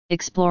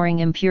exploring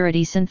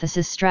impurity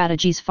synthesis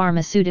strategies.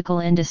 Pharmaceutical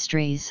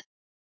industries.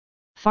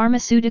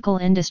 Pharmaceutical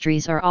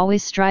industries are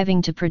always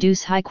striving to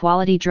produce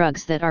high-quality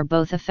drugs that are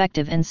both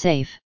effective and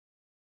safe.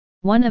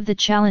 One of the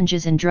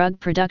challenges in drug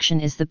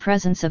production is the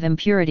presence of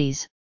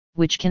impurities,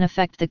 which can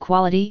affect the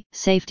quality,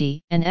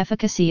 safety, and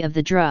efficacy of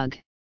the drug.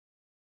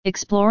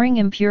 Exploring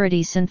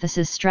impurity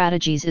synthesis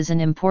strategies is an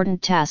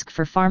important task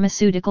for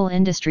pharmaceutical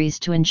industries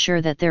to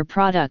ensure that their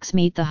products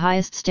meet the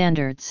highest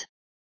standards.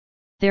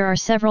 There are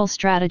several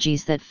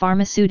strategies that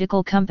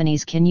pharmaceutical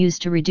companies can use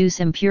to reduce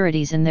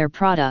impurities in their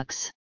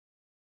products.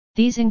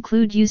 These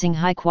include using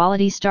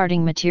high-quality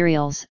starting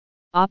materials,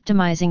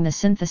 optimizing the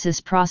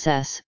synthesis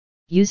process,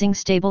 using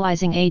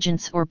stabilizing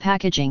agents or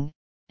packaging,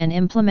 and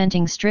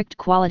implementing strict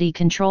quality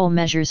control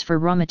measures for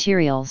raw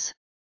materials.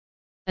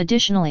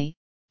 Additionally,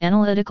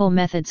 analytical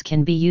methods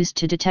can be used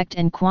to detect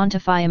and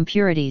quantify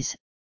impurities,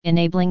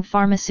 enabling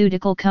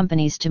pharmaceutical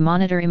companies to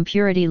monitor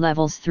impurity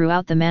levels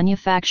throughout the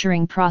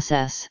manufacturing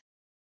process.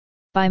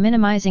 By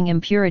minimizing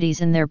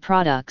impurities in their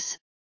products,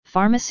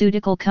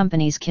 pharmaceutical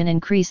companies can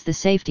increase the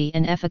safety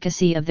and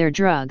efficacy of their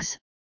drugs,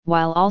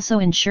 while also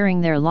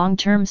ensuring their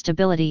long-term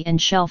stability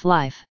and shelf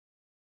life.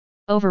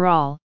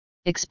 Overall,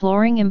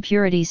 exploring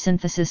impurity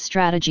synthesis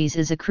strategies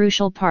is a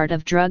crucial part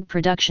of drug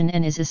production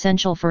and is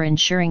essential for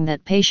ensuring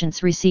that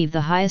patients receive the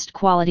highest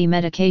quality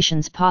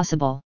medications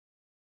possible.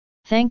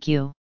 Thank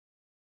you.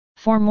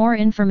 For more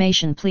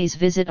information, please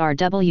visit our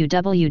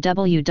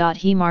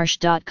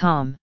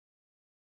www.hemarsh.com.